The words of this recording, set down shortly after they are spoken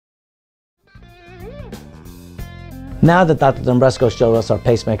Now that Dr. Dombresco showed us our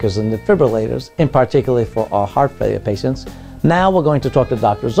pacemakers and defibrillators, in particular for our heart failure patients, now we're going to talk to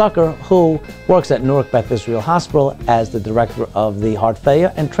Dr. Zucker, who works at Newark Beth Israel Hospital as the director of the Heart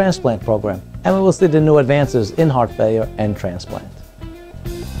Failure and Transplant Program. And we will see the new advances in heart failure and transplant.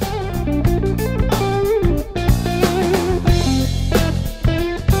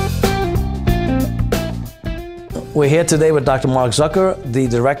 We're here today with Dr. Mark Zucker, the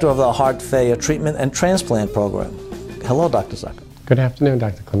director of the Heart Failure Treatment and Transplant Program. Hello, Dr. Zucker. Good afternoon,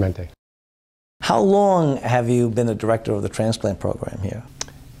 Dr. Clemente. How long have you been the director of the transplant program here?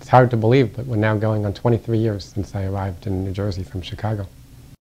 It's hard to believe, but we're now going on 23 years since I arrived in New Jersey from Chicago.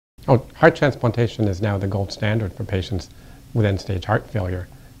 Heart transplantation is now the gold standard for patients with end-stage heart failure.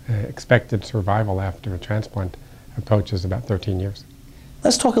 Expected survival after a transplant approaches about 13 years.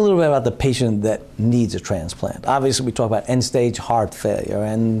 Let's talk a little bit about the patient that needs a transplant. Obviously, we talk about end-stage heart failure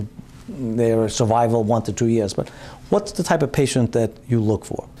and their survival 1 to 2 years, but what's the type of patient that you look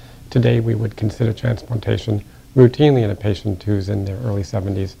for? Today, we would consider transplantation routinely in a patient who's in their early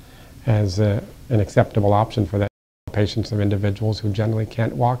 70s as an acceptable option for that. Patients are individuals who generally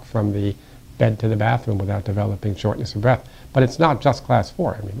can't walk from the bed to the bathroom without developing shortness of breath. But it's not just class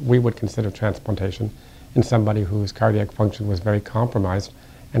 4. I mean, we would consider transplantation in somebody whose cardiac function was very compromised,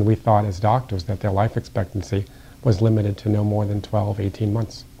 and we thought as doctors that their life expectancy was limited to no more than 12, 18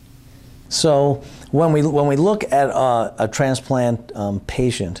 months. So when we look at a transplant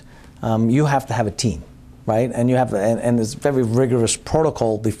patient, you have to have a team, right? And you have and there's very rigorous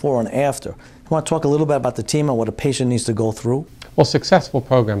protocol before and after. You want to talk a little bit about the team and what a patient needs to go through? Well, successful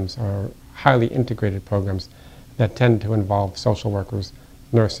programs are highly integrated programs that tend to involve social workers,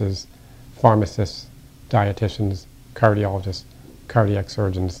 nurses, pharmacists, dietitians, cardiologists, cardiac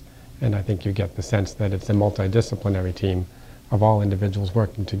surgeons, and I think you get the sense that it's a multidisciplinary team of all individuals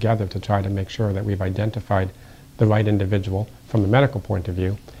working together to try to make sure that we've identified the right individual from a medical point of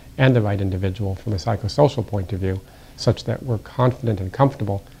view and the right individual from a psychosocial point of view, such that we're confident and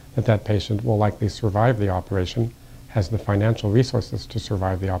comfortable that that patient will likely survive the operation, has the financial resources to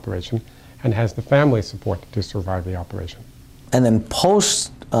survive the operation, and has the family support to survive the operation. And then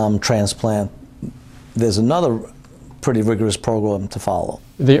post-transplant, there's another pretty rigorous program to follow.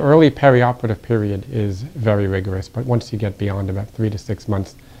 The early perioperative period is very rigorous, but once you get beyond about 3 to 6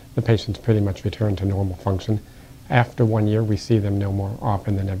 months, the patients pretty much return to normal function. After 1 year, we see them no more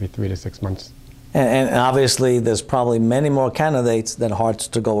often than every 3 to 6 months. And obviously, there's probably many more candidates than hearts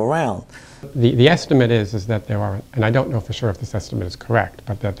to go around. The estimate is that there are, and I don't know for sure if this estimate is correct,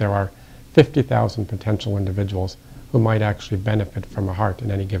 but that there are 50,000 potential individuals who might actually benefit from a heart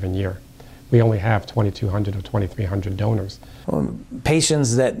in any given year. We only have 2,200 or 2,300 donors.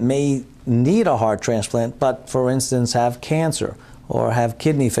 Patients that may need a heart transplant, but for instance have cancer or have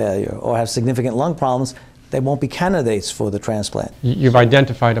kidney failure or have significant lung problems, they won't be candidates for the transplant. You've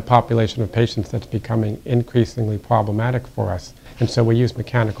identified a population of patients that's becoming increasingly problematic for us, and so we use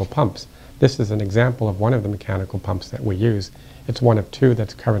mechanical pumps. This is an example of one of the mechanical pumps that we use. It's one of 2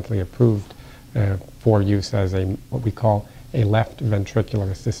 that's currently approved for use as what we call a Left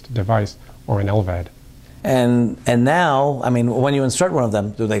Ventricular Assist Device, or an LVAD. And now, I mean, when you insert one of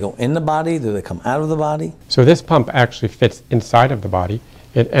them, do they go in the body? Do they come out of the body? So this pump actually fits inside of the body.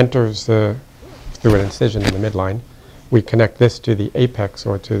 It enters through an incision in the midline. We connect this to the apex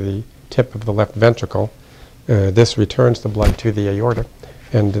or to the tip of the left ventricle. This returns the blood to the aorta.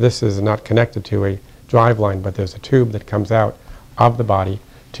 And this is not connected to a drive line, but there's a tube that comes out of the body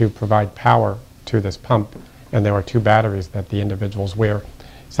to provide power to this pump. And there are 2 batteries that the individuals wear,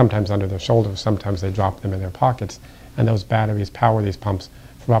 sometimes under their shoulders, sometimes they drop them in their pockets. And those batteries power these pumps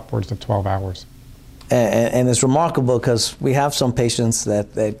for upwards of 12 hours. And it's remarkable because we have some patients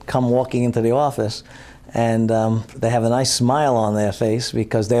that come walking into the office and they have a nice smile on their face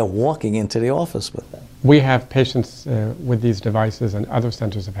because they're walking into the office with them. We have patients with these devices, and other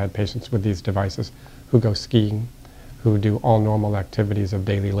centers have had patients with these devices who go skiing, who do all normal activities of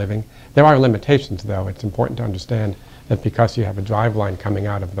daily living. There are limitations, though. It's important to understand that because you have a drive line coming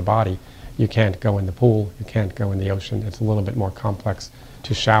out of the body, you can't go in the pool, you can't go in the ocean. It's a little bit more complex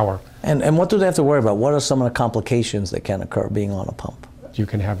to shower. And what do they have to worry about? What are some of the complications that can occur being on a pump? You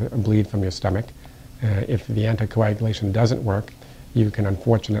can have a bleed from your stomach. If the anticoagulation doesn't work, you can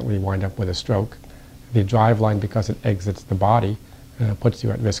unfortunately wind up with a stroke. The drive line, because it exits the body, puts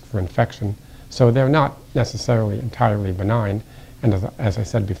you at risk for infection. So they're not necessarily entirely benign. And as I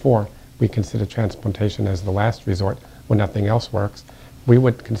said before, we consider transplantation as the last resort when nothing else works. We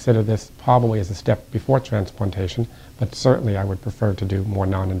would consider this probably as a step before transplantation, but certainly I would prefer to do more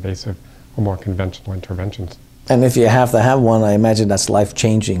non-invasive or more conventional interventions. And if you have to have one, I imagine that's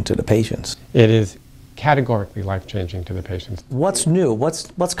life-changing to the patients. It is categorically life-changing to the patients. What's new?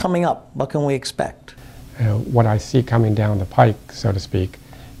 What's coming up? What can we expect? What I see coming down the pike, so to speak,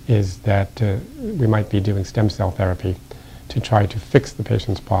 is that we might be doing stem cell therapy to try to fix the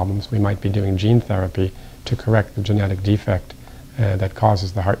patient's problems. We might be doing gene therapy to correct the genetic defect that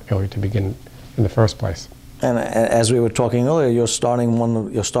causes the heart failure to begin in the first place. And as we were talking earlier, you're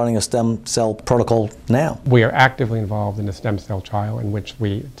starting a stem cell protocol now. We are actively involved in a stem cell trial in which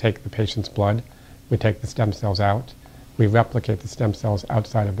we take the patient's blood, we take the stem cells out, we replicate the stem cells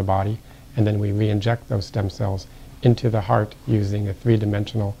outside of the body, and then we re-inject those stem cells into the heart using a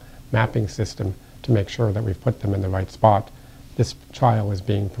three-dimensional mapping system to make sure that we've put them in the right spot. This trial is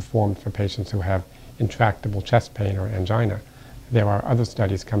being performed for patients who have intractable chest pain or angina. There are other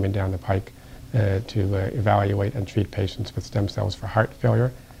studies coming down the pike to evaluate and treat patients with stem cells for heart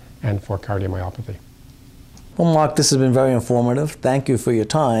failure and for cardiomyopathy. Well, Mark, this has been very informative. Thank you for your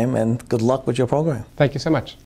time, and good luck with your program. Thank you so much.